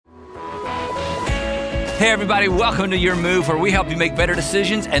Hey everybody, welcome to Your Move, where we help you make better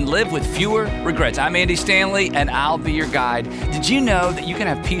decisions and live with fewer regrets. I'm Andy Stanley, and I'll be your guide. Did you know that you can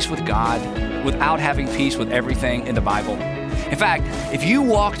have peace with God without having peace with everything in the Bible? In fact, if you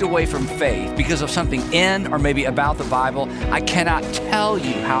walked away from faith because of something in or maybe about the Bible, I cannot tell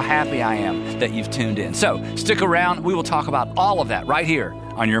you how happy I am that you've tuned in. So stick around. We will talk about all of that right here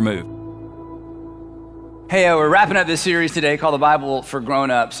on Your Move. Hey, we're wrapping up this series today called The Bible for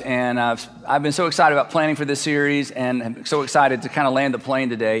Grown-Ups, and I've been so excited about planning for this series, and I'm so excited to kind of land the plane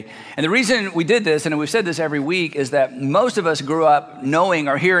today. And the reason we did this, and we've said this every week, is that most of us grew up knowing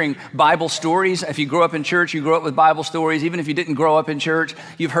or hearing Bible stories. If you grew up in church, you grew up with Bible stories. Even if you didn't grow up in church,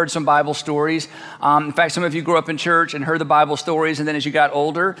 you've heard some Bible stories. In fact, some of you grew up in church and heard the Bible stories, and then as you got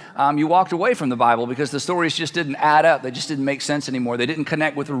older, you walked away from the Bible because the stories just didn't add up. They just didn't make sense anymore. They didn't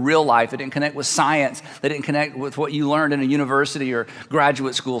connect with real life. They didn't connect with science. They didn't connect with what you learned in a university or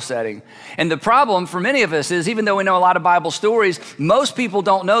graduate school setting. And the problem for many of us is, even though we know a lot of Bible stories, most people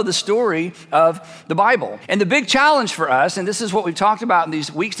don't know the story of the Bible. And the big challenge for us, and this is what we've talked about in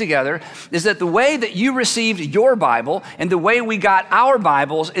these weeks together, is that the way that you received your Bible and the way we got our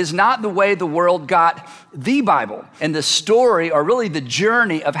Bibles is not the way the world got the Bible. And the story, or really the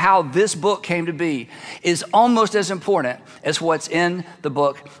journey of how this book came to be, is almost as important as what's in the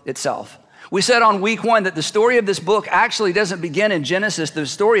book itself. We said on week one that the story of this book actually doesn't begin in Genesis. The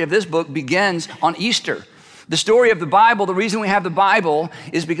story of this book begins on Easter. The story of the Bible, the reason we have the Bible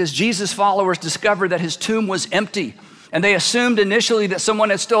is because Jesus' followers discovered that his tomb was empty. And they assumed initially that someone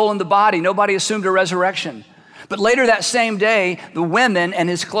had stolen the body. Nobody assumed a resurrection. But later that same day, the women and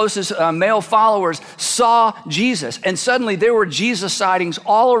his closest male followers saw Jesus. And suddenly there were Jesus sightings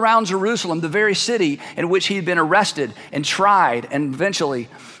all around Jerusalem, the very city in which he had been arrested and tried and eventually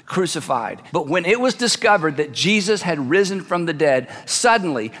crucified. But when it was discovered that Jesus had risen from the dead,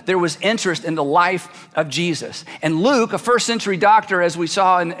 suddenly there was interest in the life of Jesus. And Luke, a first century doctor, as we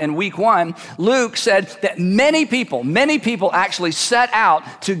saw in week one, Luke said that many people actually set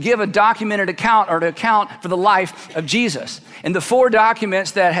out to give a documented account or to account for the life of Jesus. And the four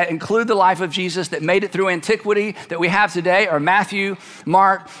documents that include the life of Jesus that made it through antiquity that we have today are Matthew,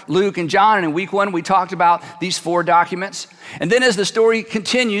 Mark, Luke, and John. And in week one, we talked about these four documents. And then as the story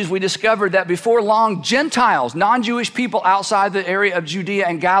continues, we discovered that before long, Gentiles, non-Jewish people outside the area of Judea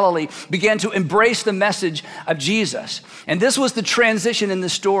and Galilee, began to embrace the message of Jesus. And this was the transition in the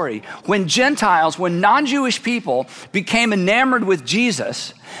story. When Gentiles, when non-Jewish people became enamored with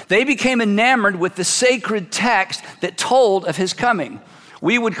Jesus, they became enamored with the sacred text that told of his coming.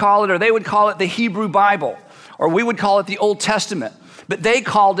 We would call it, or they would call it, the Hebrew Bible, or we would call it the Old Testament. But they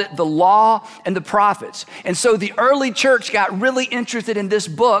called it the law and the prophets. And so the early church got really interested in this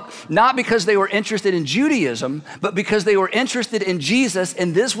book, not because they were interested in Judaism, but because they were interested in Jesus,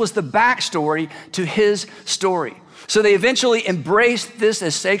 and this was the backstory to his story. So they eventually embraced this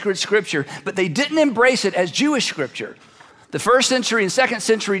as sacred scripture, but they didn't embrace it as Jewish scripture. The first century and second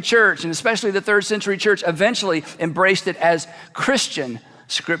century church, and especially the third century church, eventually embraced it as Christian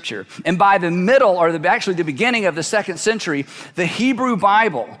scripture. And by the middle, or actually the beginning of the second century, the Hebrew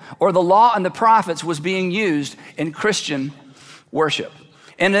Bible, or the law and the prophets, was being used in Christian worship.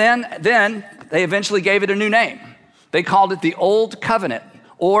 And then they eventually gave it a new name. They called it the Old Covenant,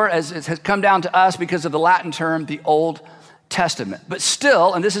 or as it has come down to us because of the Latin term, the Old Testament. But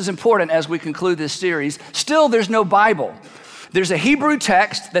still, and this is important as we conclude this series, still there's no Bible. There's a Hebrew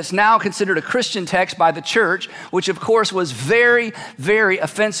text that's now considered a Christian text by the church, which of course was very, very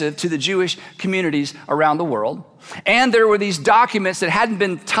offensive to the Jewish communities around the world. And there were these documents that hadn't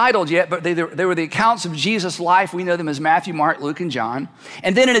been titled yet, but they were the accounts of Jesus' life. We know them as Matthew, Mark, Luke, and John.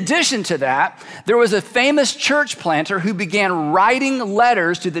 And then in addition to that, there was a famous church planter who began writing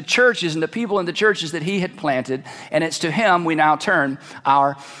letters to the churches and the people in the churches that he had planted. And it's to him we now turn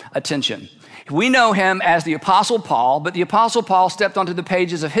our attention. We know him as the Apostle Paul, but the Apostle Paul stepped onto the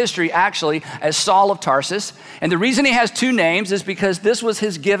pages of history actually as Saul of Tarsus. And the reason he has two names is because this was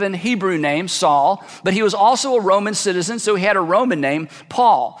his given Hebrew name, Saul, but he was also a Roman citizen, so he had a Roman name,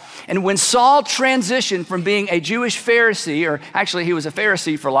 Paul. And when Saul transitioned from being a Jewish Pharisee, or actually he was a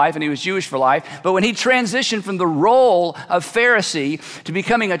Pharisee for life and he was Jewish for life, but when he transitioned from the role of Pharisee to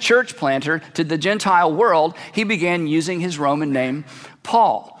becoming a church planter to the Gentile world, he began using his Roman name,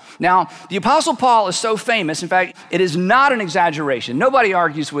 Paul. Now, the Apostle Paul is so famous. In fact, it is not an exaggeration. Nobody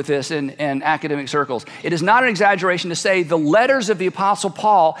argues with this in academic circles. It is not an exaggeration to say the letters of the Apostle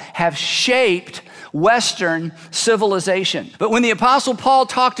Paul have shaped Western civilization. But when the Apostle Paul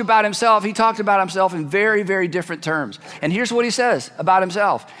talked about himself, he talked about himself in very, very different terms. And here's what he says about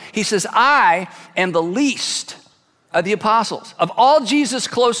himself. He says, I am the least of the apostles, of all Jesus'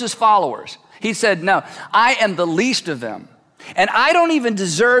 closest followers. He said, no, I am the least of them. And I don't even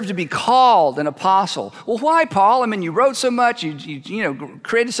deserve to be called an apostle. Well, why, Paul? I mean, you wrote so much, you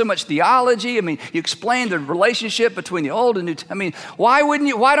created so much theology. I mean, you explained the relationship between the Old and New. I mean, why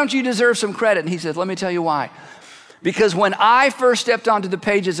don't you deserve some credit? And he said, let me tell you why. Because when I first stepped onto the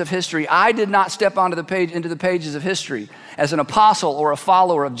pages of history, I did not step into the pages of history as an apostle or a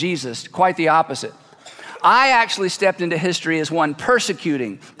follower of Jesus. Quite the opposite. I actually stepped into history as one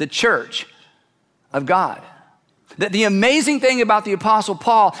persecuting the church of God. The amazing thing about the Apostle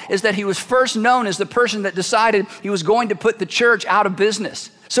Paul is that he was first known as the person that decided he was going to put the church out of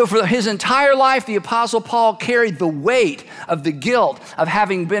business. So for his entire life, the Apostle Paul carried the weight of the guilt of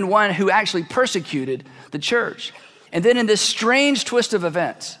having been one who actually persecuted the church. And then in this strange twist of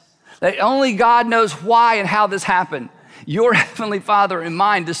events, that only God knows why and how this happened, your Heavenly Father and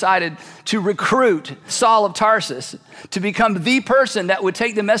mine decided to recruit Saul of Tarsus to become the person that would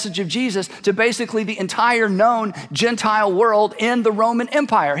take the message of Jesus to basically the entire known Gentile world in the Roman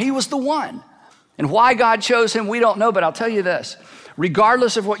Empire. He was the one. And why God chose him, we don't know, but I'll tell you this.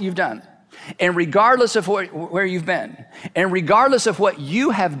 Regardless of what you've done, and regardless of where you've been, and regardless of what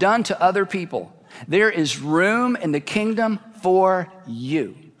you have done to other people, there is room in the kingdom for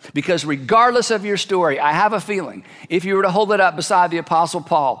you. Because regardless of your story, I have a feeling, if you were to hold it up beside the Apostle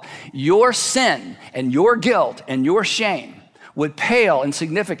Paul, your sin and your guilt and your shame would pale in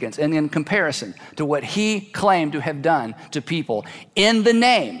significance and in comparison to what he claimed to have done to people in the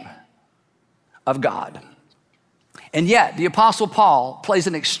name of God. And yet, the Apostle Paul plays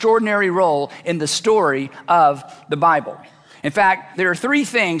an extraordinary role in the story of the Bible. In fact, there are three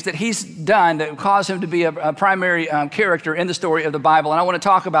things that he's done that cause him to be a primary character in the story of the Bible, and I want to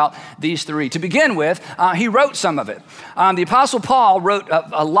talk about these three. To begin with, he wrote some of it. The Apostle Paul wrote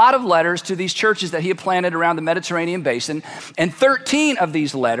a lot of letters to these churches that he had planted around the Mediterranean basin, and 13 of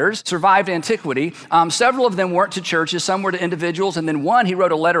these letters survived antiquity. Several of them weren't to churches, some were to individuals, and then one, he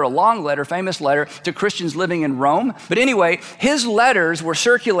wrote a long letter, famous letter, to Christians living in Rome. But anyway, his letters were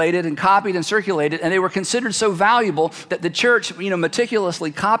circulated and copied and circulated, and they were considered so valuable that the church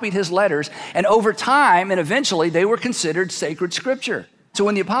meticulously copied his letters, and over time and eventually they were considered sacred scripture. So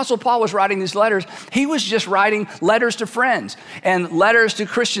when the Apostle Paul was writing these letters, he was just writing letters to friends and letters to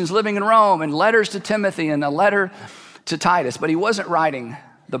Christians living in Rome and letters to Timothy and a letter to Titus, but he wasn't writing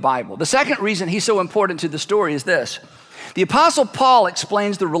the Bible. The second reason he's so important to the story is this. The Apostle Paul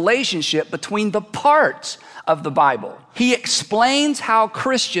explains the relationship between the parts of the Bible. He explains how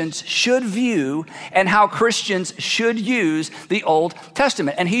Christians should view and how Christians should use the Old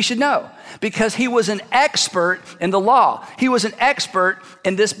Testament. And he should know because he was an expert in the law. He was an expert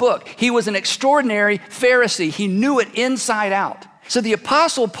in this book. He was an extraordinary Pharisee. He knew it inside out. So the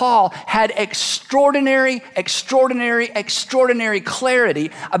Apostle Paul had extraordinary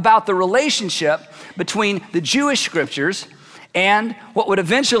clarity about the relationship between the Jewish scriptures and what would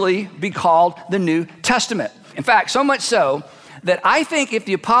eventually be called the New Testament. In fact, so much so that I think if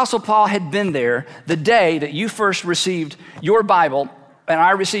the Apostle Paul had been there the day that you first received your Bible and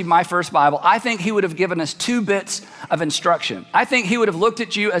I received my first Bible, I think he would have given us 2 bits of instruction. I think he would have looked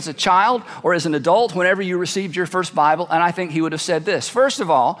at you as a child or as an adult whenever you received your first Bible, and I think he would have said this. First of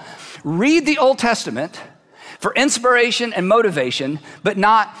all, read the Old Testament for inspiration and motivation, but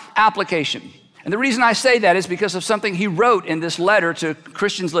not application. And the reason I say that is because of something he wrote in this letter to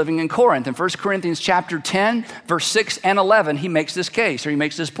Christians living in Corinth. In 1 Corinthians chapter 10, verse 6 and 11, he makes this case, or he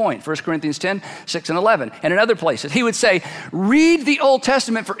makes this point. 1 Corinthians 10, 6 and 11. And in other places, he would say, read the Old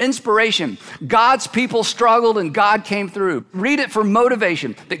Testament for inspiration. God's people struggled and God came through. Read it for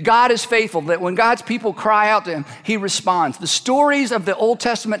motivation, that God is faithful, that when God's people cry out to him, he responds. The stories of the Old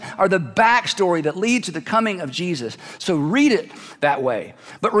Testament are the backstory that lead to the coming of Jesus. So read it that way.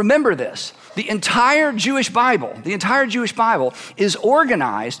 But remember this. The entire Jewish Bible is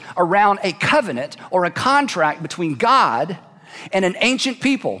organized around a covenant or a contract between God and an ancient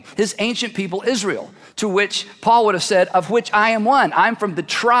people, his ancient people Israel, to which Paul would have said, of which I am one. I'm from the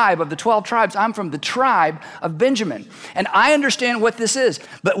tribe of the 12 tribes. I'm from the tribe of Benjamin. And I understand what this is.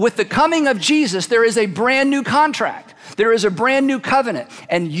 But with the coming of Jesus, there is a brand new contract. There is a brand new covenant.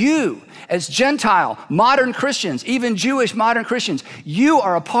 And you, as Gentile, modern Christians, even Jewish modern Christians, you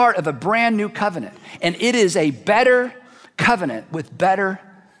are a part of a brand new covenant. And it is a better covenant with better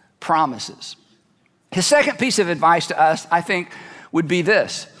promises. His second piece of advice to us, I think, would be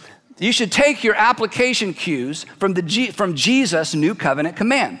this. You should take your application cues from Jesus' new covenant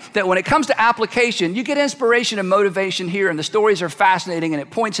command. That when it comes to application, you get inspiration and motivation here, and the stories are fascinating, and it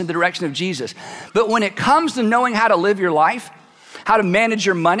points in the direction of Jesus. But when it comes to knowing how to live your life, how to manage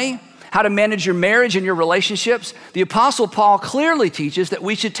your money, how to manage your marriage and your relationships, the Apostle Paul clearly teaches that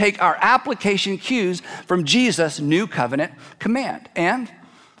we should take our application cues from Jesus' new covenant command. And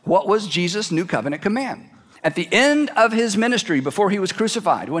what was Jesus' new covenant command? At the end of his ministry, before he was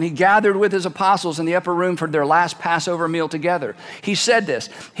crucified, when he gathered with his apostles in the upper room for their last Passover meal together, he said this.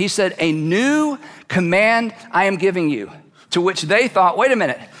 He said, "A new command I am giving you," to which they thought, wait a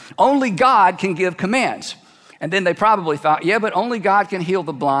minute, only God can give commands. And then they probably thought, yeah, but only God can heal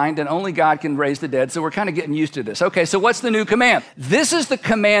the blind and only God can raise the dead. So we're kind of getting used to this. Okay, so what's the new command? This is the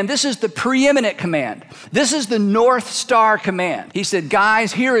command. This is the preeminent command. This is the North Star command. He said,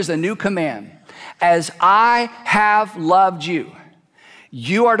 guys, here is a new command. As I have loved you,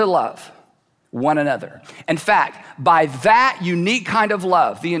 you are to love one another. In fact, by that unique kind of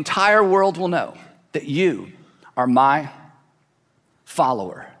love, the entire world will know that you are my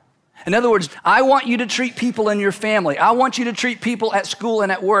follower. In other words, I want you to treat people in your family. I want you to treat people at school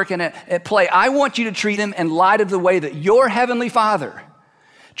and at work and at play. I want you to treat them in light of the way that your heavenly Father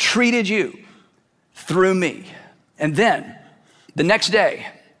treated you through me. And then the next day,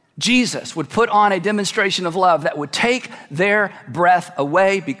 Jesus would put on a demonstration of love that would take their breath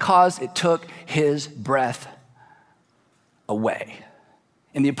away because it took his breath away.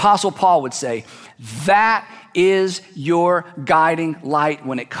 And the Apostle Paul would say, that is your guiding light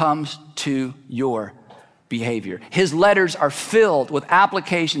when it comes to your behavior. His letters are filled with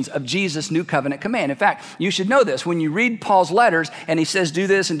applications of Jesus' new covenant command. In fact, you should know this. When you read Paul's letters and he says, do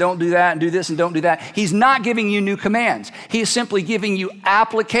this and don't do that and do this and don't do that, he's not giving you new commands. He is simply giving you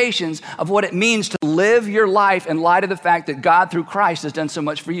applications of what it means to live your life in light of the fact that God through Christ has done so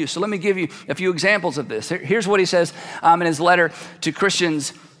much for you. So let me give you a few examples of this. Here's what he says in his letter to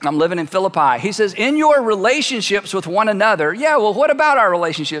Christians living in Philippi. He says, in your relationships with one another, yeah, well, what about our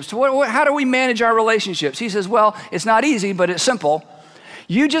relationships? How do we manage our relationships? He says, well, it's not easy, but it's simple.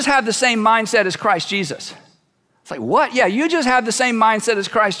 You just have the same mindset as Christ Jesus. It's like, what? Yeah, you just have the same mindset as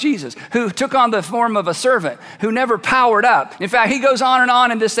Christ Jesus, who took on the form of a servant, who never powered up. In fact, he goes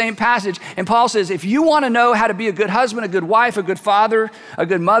on in this same passage, and Paul says, if you want to know how to be a good husband, a good wife, a good father, a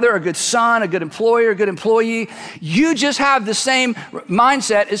good mother, a good son, a good employer, a good employee, you just have the same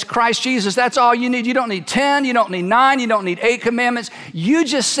mindset as Christ Jesus. That's all you need. You don't need 10, you don't need 9, you don't need 8 commandments. You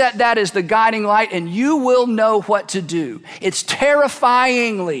just set that as the guiding light, and you will know what to do. It's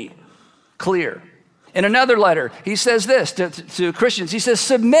terrifyingly clear. In another letter, he says this to Christians. He says,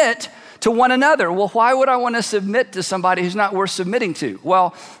 submit to one another. Well, why would I want to submit to somebody who's not worth submitting to?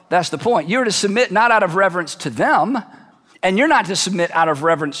 Well, that's the point. You're to submit not out of reverence to them, and you're not to submit out of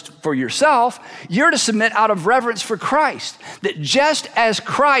reverence for yourself. You're to submit out of reverence for Christ. That just as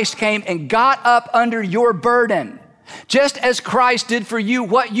Christ came and got up under your burden, just as Christ did for you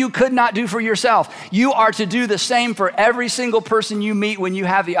what you could not do for yourself, you are to do the same for every single person you meet when you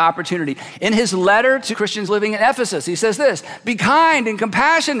have the opportunity. In his letter to Christians living in Ephesus, he says this, be kind and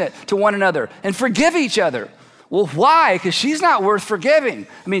compassionate to one another and forgive each other. Well, why? Because she's not worth forgiving.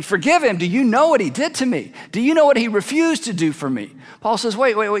 I mean, forgive him. Do you know what he did to me? Do you know what he refused to do for me? Paul says,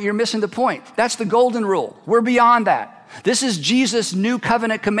 wait, you're missing the point. That's the golden rule. We're beyond that. This is Jesus' new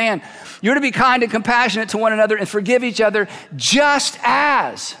covenant command. You're to be kind and compassionate to one another and forgive each other just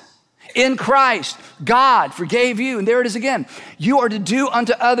as in Christ God forgave you. And there it is again. You are to do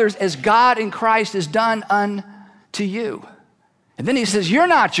unto others as God in Christ has done unto you. And then he says, you're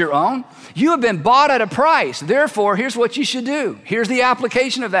not your own. You have been bought at a price. Therefore, here's what you should do. Here's the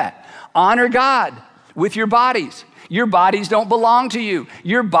application of that. Honor God with your bodies. Your bodies don't belong to you.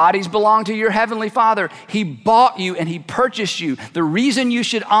 Your bodies belong to your heavenly Father. He bought you and he purchased you. The reason you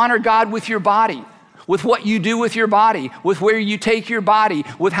should honor God with your body, with what you do with your body, with where you take your body,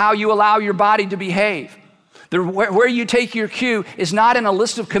 with how you allow your body to behave. Where you take your cue is not in a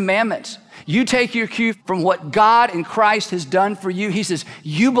list of commandments. You take your cue from what God in Christ has done for you. He says,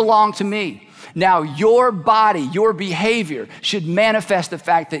 you belong to me. Now your body, your behavior should manifest the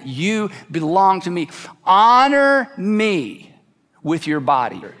fact that you belong to me. Honor me with your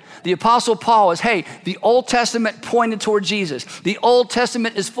body. The Apostle Paul is, hey, the Old Testament pointed toward Jesus. The Old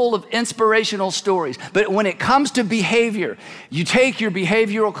Testament is full of inspirational stories. But when it comes to behavior, you take your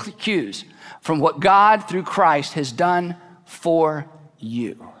behavioral cues from what God through Christ has done for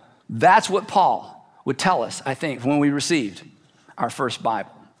you. That's what Paul would tell us, I think, when we received our first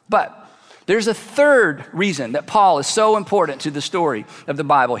Bible. But there's a third reason that Paul is so important to the story of the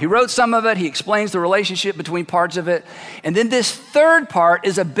Bible. He wrote some of it. He explains the relationship between parts of it. And then this third part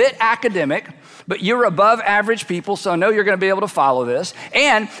is a bit academic, but you're above average people, so I know you're going to be able to follow this.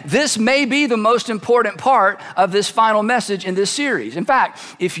 And this may be the most important part of this final message in this series. In fact,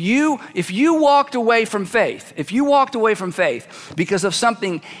 if you walked away from faith, because of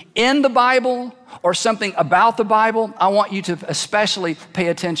something in the Bible or something about the Bible, I want you to especially pay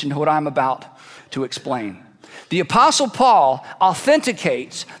attention to what I'm about to explain. The Apostle Paul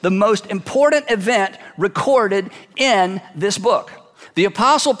authenticates the most important event recorded in this book. The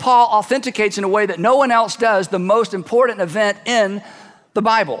Apostle Paul authenticates in a way that no one else does the most important event in the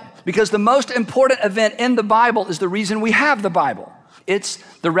Bible, because the most important event in the Bible is the reason we have the Bible. It's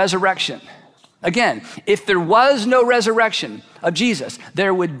the resurrection. Again, if there was no resurrection of Jesus,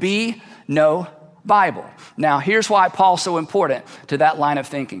 there would be no Bible. Now, here's why Paul's so important to that line of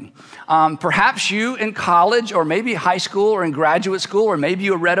thinking. Perhaps you in college or maybe high school or in graduate school, or maybe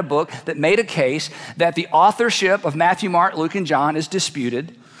you read a book that made a case that the authorship of Matthew, Mark, Luke, and John is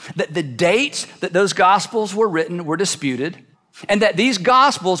disputed, that the dates that those gospels were written were disputed, and that these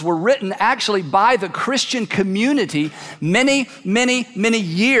gospels were written actually by the Christian community many, many, many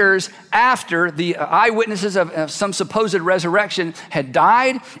years after the eyewitnesses of some supposed resurrection had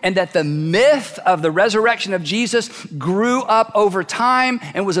died, and that the myth of the resurrection of Jesus grew up over time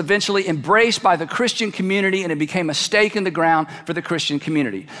and was eventually embraced by the Christian community, and it became a stake in the ground for the Christian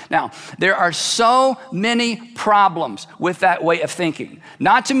community. Now, there are so many problems with that way of thinking,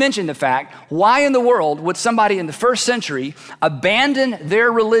 not to mention the fact, why in the world would somebody in the first century abandon their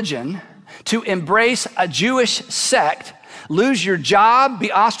religion to embrace a Jewish sect, lose your job,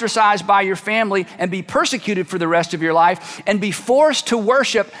 be ostracized by your family, and be persecuted for the rest of your life, and be forced to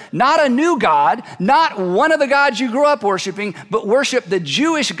worship not a new God, not one of the gods you grew up worshiping, but worship the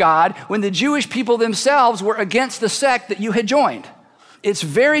Jewish God when the Jewish people themselves were against the sect that you had joined. It's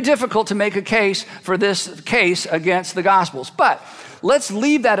very difficult to make a case for this case against the Gospels, but let's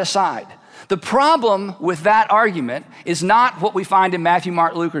leave that aside. The problem with that argument is not what we find in Matthew,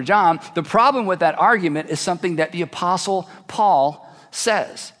 Mark, Luke, or John. The problem with that argument is something that the Apostle Paul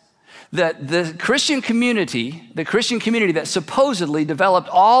says. That the Christian community that supposedly developed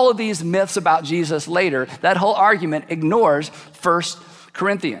all of these myths about Jesus later, that whole argument ignores 1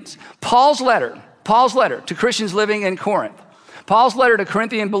 Corinthians. Paul's letter to Christians living in Corinth, Paul's letter to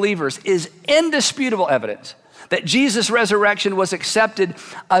Corinthian believers is indisputable evidence that Jesus' resurrection was accepted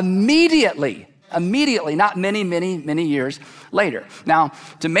immediately, not many, many, many years later. Now,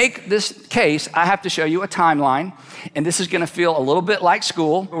 to make this case, I have to show you a timeline, and this is gonna feel a little bit like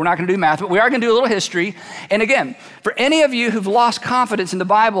school. We're not gonna do math, but we are gonna do a little history. And again, for any of you who've lost confidence in the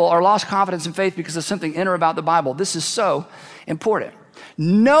Bible or lost confidence in faith because of something in or about the Bible, this is so important.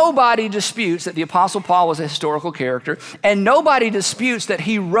 Nobody disputes that the Apostle Paul was a historical character, and nobody disputes that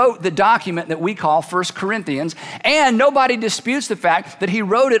he wrote the document that we call 1 Corinthians, and nobody disputes the fact that he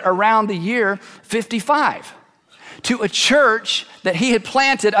wrote it around the year 55 to a church that he had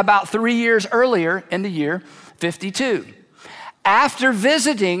planted about 3 years earlier in the year 52. After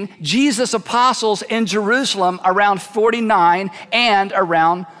visiting Jesus' apostles in Jerusalem around 49 and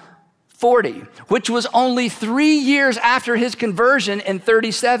around 40, which was only 3 years after his conversion in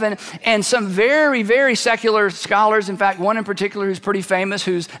 37, and some very, very secular scholars, in fact, one in particular who's pretty famous,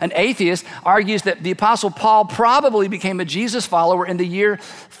 who's an atheist, argues that the Apostle Paul probably became a Jesus follower in the year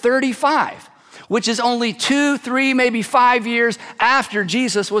 35, which is only 2, 3, maybe 5 years after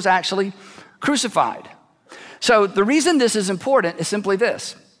Jesus was actually crucified. So the reason this is important is simply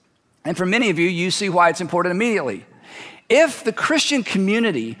this, and for many of you, you see why it's important immediately. If the Christian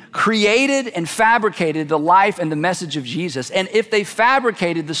community created and fabricated the life and the message of Jesus, and if they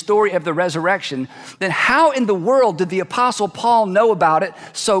fabricated the story of the resurrection, then how in the world did the Apostle Paul know about it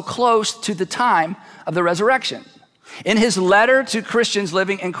so close to the time of the resurrection? In his letter to Christians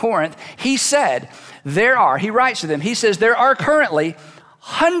living in Corinth, he said, he writes to them, he says, there are currently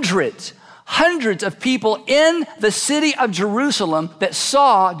hundreds of people in the city of Jerusalem that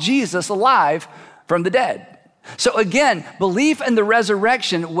saw Jesus alive from the dead. So again, belief in the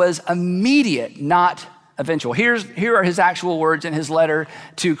resurrection was immediate, not eventual. Here are his actual words in his letter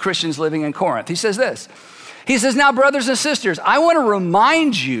to Christians living in Corinth. He says this, he says, now brothers and sisters, I want to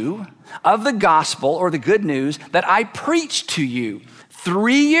remind you of the gospel or the good news that I preached to you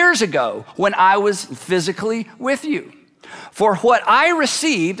 3 years ago when I was physically with you. For what I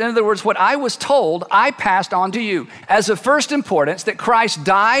received, in other words, what I was told, I passed on to you as of first importance, that Christ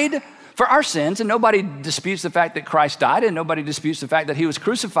died for our sins, and nobody disputes the fact that Christ died, and nobody disputes the fact that he was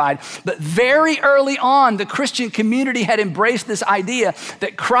crucified. But very early on, the Christian community had embraced this idea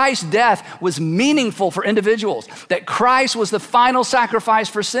that Christ's death was meaningful for individuals, that Christ was the final sacrifice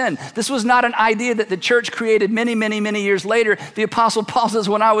for sin. This was not an idea that the church created many, many, many years later. The Apostle Paul says,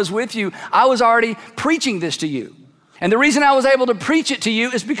 when I was with you, I was already preaching this to you. And the reason I was able to preach it to you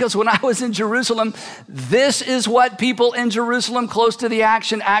is because when I was in Jerusalem, this is what people in Jerusalem close to the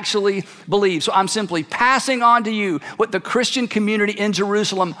action actually believe. So I'm simply passing on to you what the Christian community in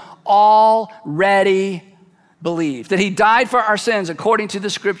Jerusalem already believed. That he died for our sins according to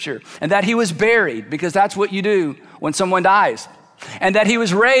the scripture, and that he was buried, because that's what you do when someone dies. And that he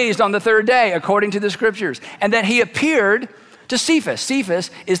was raised on the third day according to the scriptures. And that he appeared to Cephas. Cephas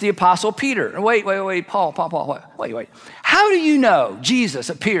is the Apostle Peter. Wait, Paul, wait. How do you know Jesus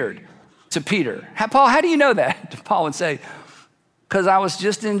appeared to Peter? Paul, how do you know that? Paul would say, because I was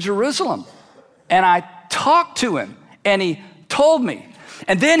just in Jerusalem and I talked to him and he told me.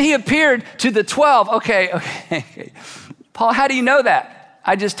 And then he appeared to the 12. Okay. Paul, how do you know that?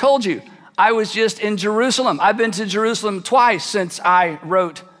 I just told you. I was just in Jerusalem. I've been to Jerusalem twice since I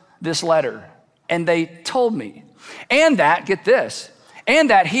wrote this letter. And they told me. And that, get this, and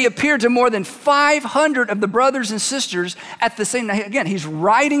that he appeared to more than 500 of the brothers and sisters at the same time. Again, he's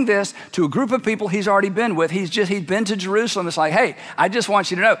writing this to a group of people he's already been with. He's been to Jerusalem. It's like, hey, I just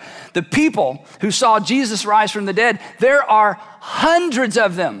want you to know, the people who saw Jesus rise from the dead, there are hundreds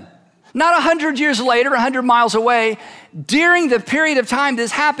of them. Not 100 years later, 100 miles away, during the period of time this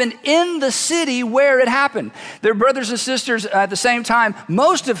happened in the city where it happened. Their brothers and sisters at the same time,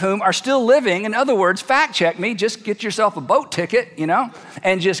 most of whom are still living. In other words, fact check me, just get yourself a boat ticket,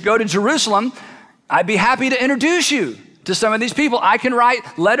 and just go to Jerusalem. I'd be happy to introduce you to some of these people. I can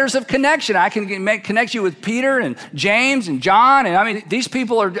write letters of connection. I can connect you with Peter and James and John. And these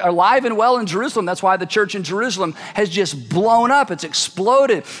people are alive and well in Jerusalem. That's why the church in Jerusalem has just blown up. It's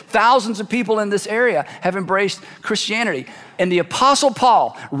exploded. Thousands of people in this area have embraced Christianity. And the Apostle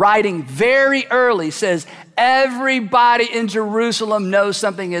Paul, writing very early, says, everybody in Jerusalem knows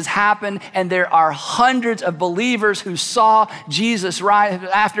something has happened, and there are hundreds of believers who saw Jesus rise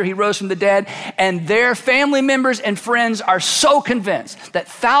after he rose from the dead, and their family members and friends are so convinced that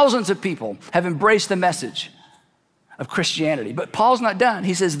thousands of people have embraced the message of Christianity. But Paul's not done.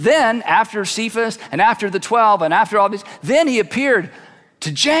 He says, then after Cephas and after the 12 and after all these, then he appeared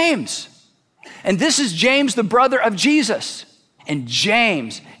to James. And this is James, the brother of Jesus. And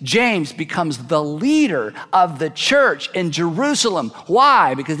James becomes the leader of the church in Jerusalem.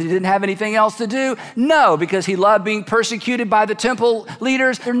 Why? Because he didn't have anything else to do? No. Because he loved being persecuted by the temple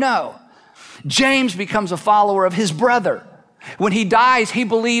leaders? No. James becomes a follower of his brother. When he dies, he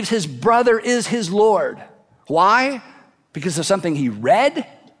believes his brother is his Lord. Why? Because of something he read?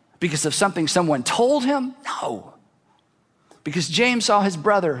 Because of something someone told him? No. Because James saw his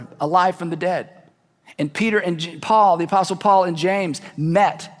brother alive from the dead. And Peter and Paul, the Apostle Paul and James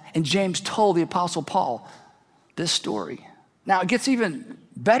met, and James told the Apostle Paul this story. Now, it gets even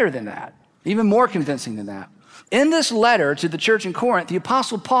better than that, even more convincing than that. In this letter to the church in Corinth, the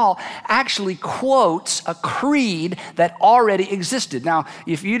Apostle Paul actually quotes a creed that already existed. Now,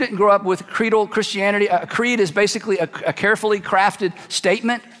 if you didn't grow up with creedal Christianity, a creed is basically a carefully crafted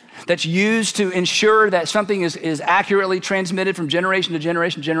statement that's used to ensure that something is accurately transmitted from generation to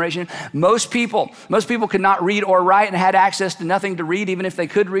generation to generation. Most people could not read or write and had access to nothing to read. Even if they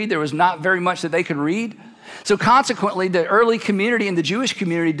could read, there was not very much that they could read. So consequently, the early community and the Jewish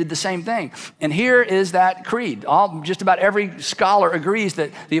community did the same thing. And here is that creed. Just about every scholar agrees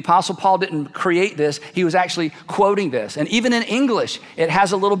that the Apostle Paul didn't create this. He was actually quoting this. And even in English, it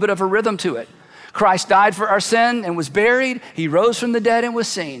has a little bit of a rhythm to it. Christ died for our sin and was buried. He rose from the dead and was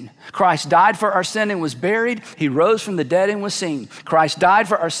seen. Christ died for our sin and was buried. He rose from the dead and was seen. Christ died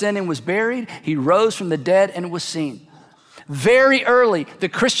for our sin and was buried. He rose from the dead and was seen. Very early, the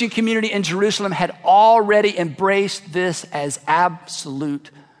Christian community in Jerusalem had already embraced this as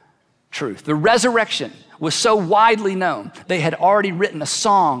absolute truth. The resurrection was so widely known, they had already written a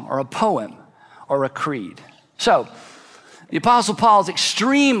song or a poem or a creed. So, the Apostle Paul is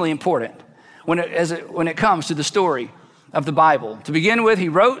extremely important when it comes to the story of the Bible. To begin with, he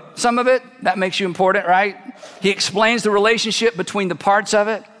wrote some of it. That makes you important, right? He explains the relationship between the parts of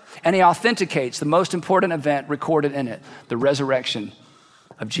it, and he authenticates the most important event recorded in it, the resurrection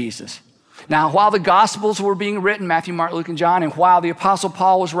of Jesus. Now, while the Gospels were being written, Matthew, Mark, Luke, and John, and while the Apostle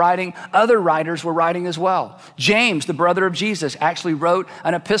Paul was writing, other writers were writing as well. James, the brother of Jesus, actually wrote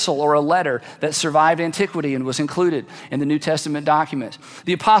an epistle or a letter that survived antiquity and was included in the New Testament documents.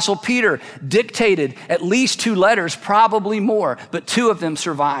 The Apostle Peter dictated at least 2 letters, probably more, but 2 of them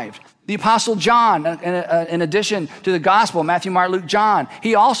survived. The Apostle John, in addition to the gospel, Matthew, Mark, Luke, John,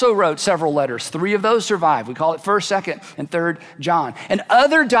 he also wrote several letters. 3 of those survive. We call it 1st, 2nd, and 3rd John. And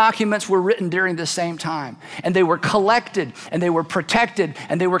other documents were written during this same time. And they were collected, and they were protected,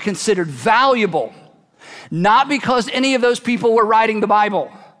 and they were considered valuable. Not because any of those people were writing the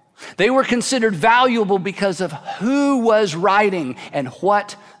Bible. They were considered valuable because of who was writing and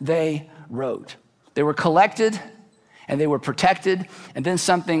what they wrote. They were collected and they were protected, and then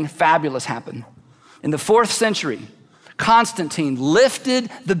something fabulous happened. In the 4th century, Constantine lifted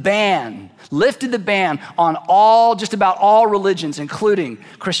the ban on just about all religions, including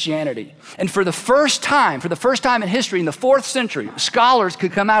Christianity. And for the first time in history, in the 4th century, scholars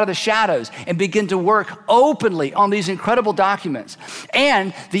could come out of the shadows and begin to work openly on these incredible documents.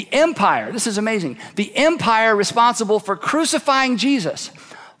 And the empire, this is amazing, the empire responsible for crucifying Jesus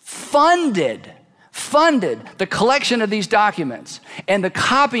funded the collection of these documents and the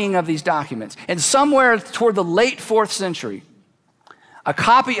copying of these documents. And somewhere toward the late 4th century, a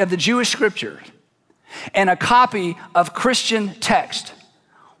copy of the Jewish scriptures and a copy of Christian text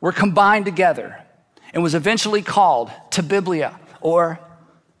were combined together and was eventually called Ta Biblia, or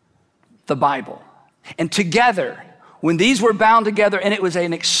the Bible. And together, when these were bound together, and it was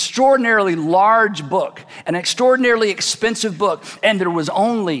an extraordinarily large book, an extraordinarily expensive book, and there was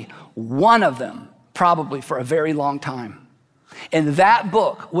only one of them, probably for a very long time. And that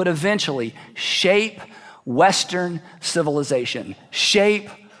book would eventually shape Western civilization, shape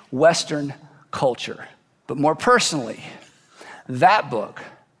Western culture. But more personally, that book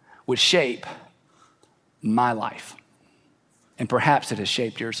would shape my life. And perhaps it has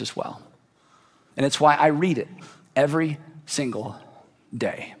shaped yours as well. And it's why I read it every single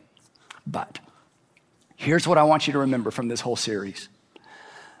day. But here's what I want you to remember from this whole series.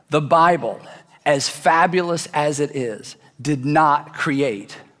 The Bible, as fabulous as it is, did not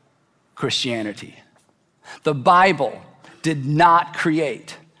create Christianity. The Bible did not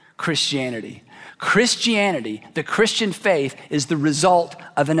create Christianity. Christianity, the Christian faith, is the result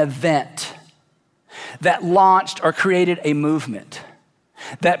of an event that launched or created a movement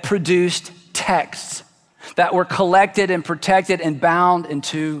that produced texts that were collected and protected and bound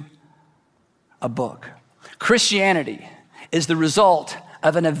into a book. Christianity is the result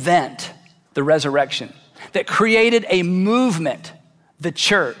of an event, the resurrection, that created a movement, the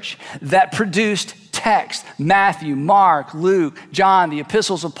church, that produced text, Matthew, Mark, Luke, John, the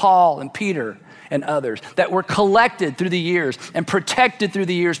epistles of Paul and Peter and others, that were collected through the years and protected through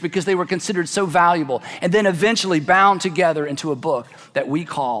the years because they were considered so valuable, and then eventually bound together into a book that we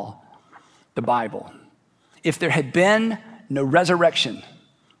call the Bible. If there had been no resurrection,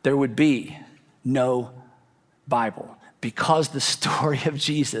 there would be no Bible, because the story of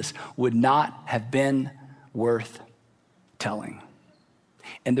Jesus would not have been worth telling.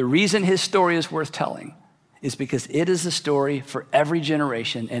 And the reason his story is worth telling is because it is a story for every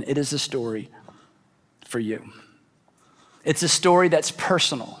generation, and it is a story for you. It's a story that's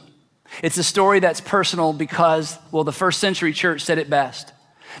personal. It's a story that's personal because, well, the 1st century church said it best.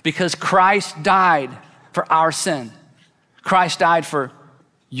 Because Christ died for our sin. Christ died for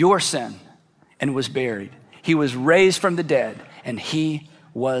your sin and was buried. He was raised from the dead, and he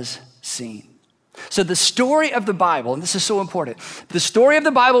was seen. So the story of the Bible, and this is so important, the story of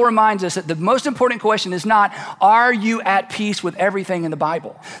the Bible reminds us that the most important question is not, are you at peace with everything in the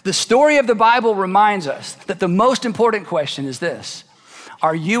Bible? The story of the Bible reminds us that the most important question is this: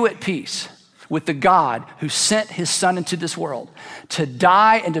 are you at peace with the God who sent his son into this world to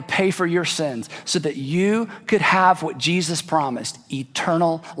die and to pay for your sins so that you could have what Jesus promised,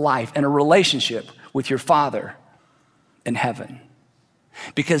 eternal life and a relationship with your Father in heaven?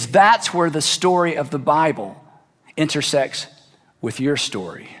 Because that's where the story of the Bible intersects with your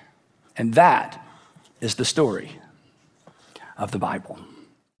story. And that is the story of the Bible.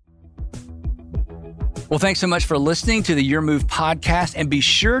 Well, thanks so much for listening to the Your Move podcast, and be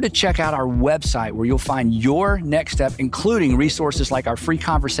sure to check out our website where you'll find your next step, including resources like our free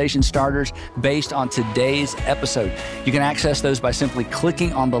conversation starters based on today's episode. You can access those by simply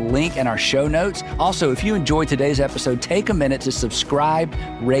clicking on the link in our show notes. Also, if you enjoyed today's episode, take a minute to subscribe,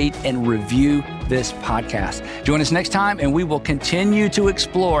 rate, and review this podcast. Join us next time, and we will continue to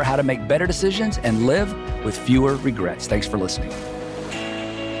explore how to make better decisions and live with fewer regrets. Thanks for listening.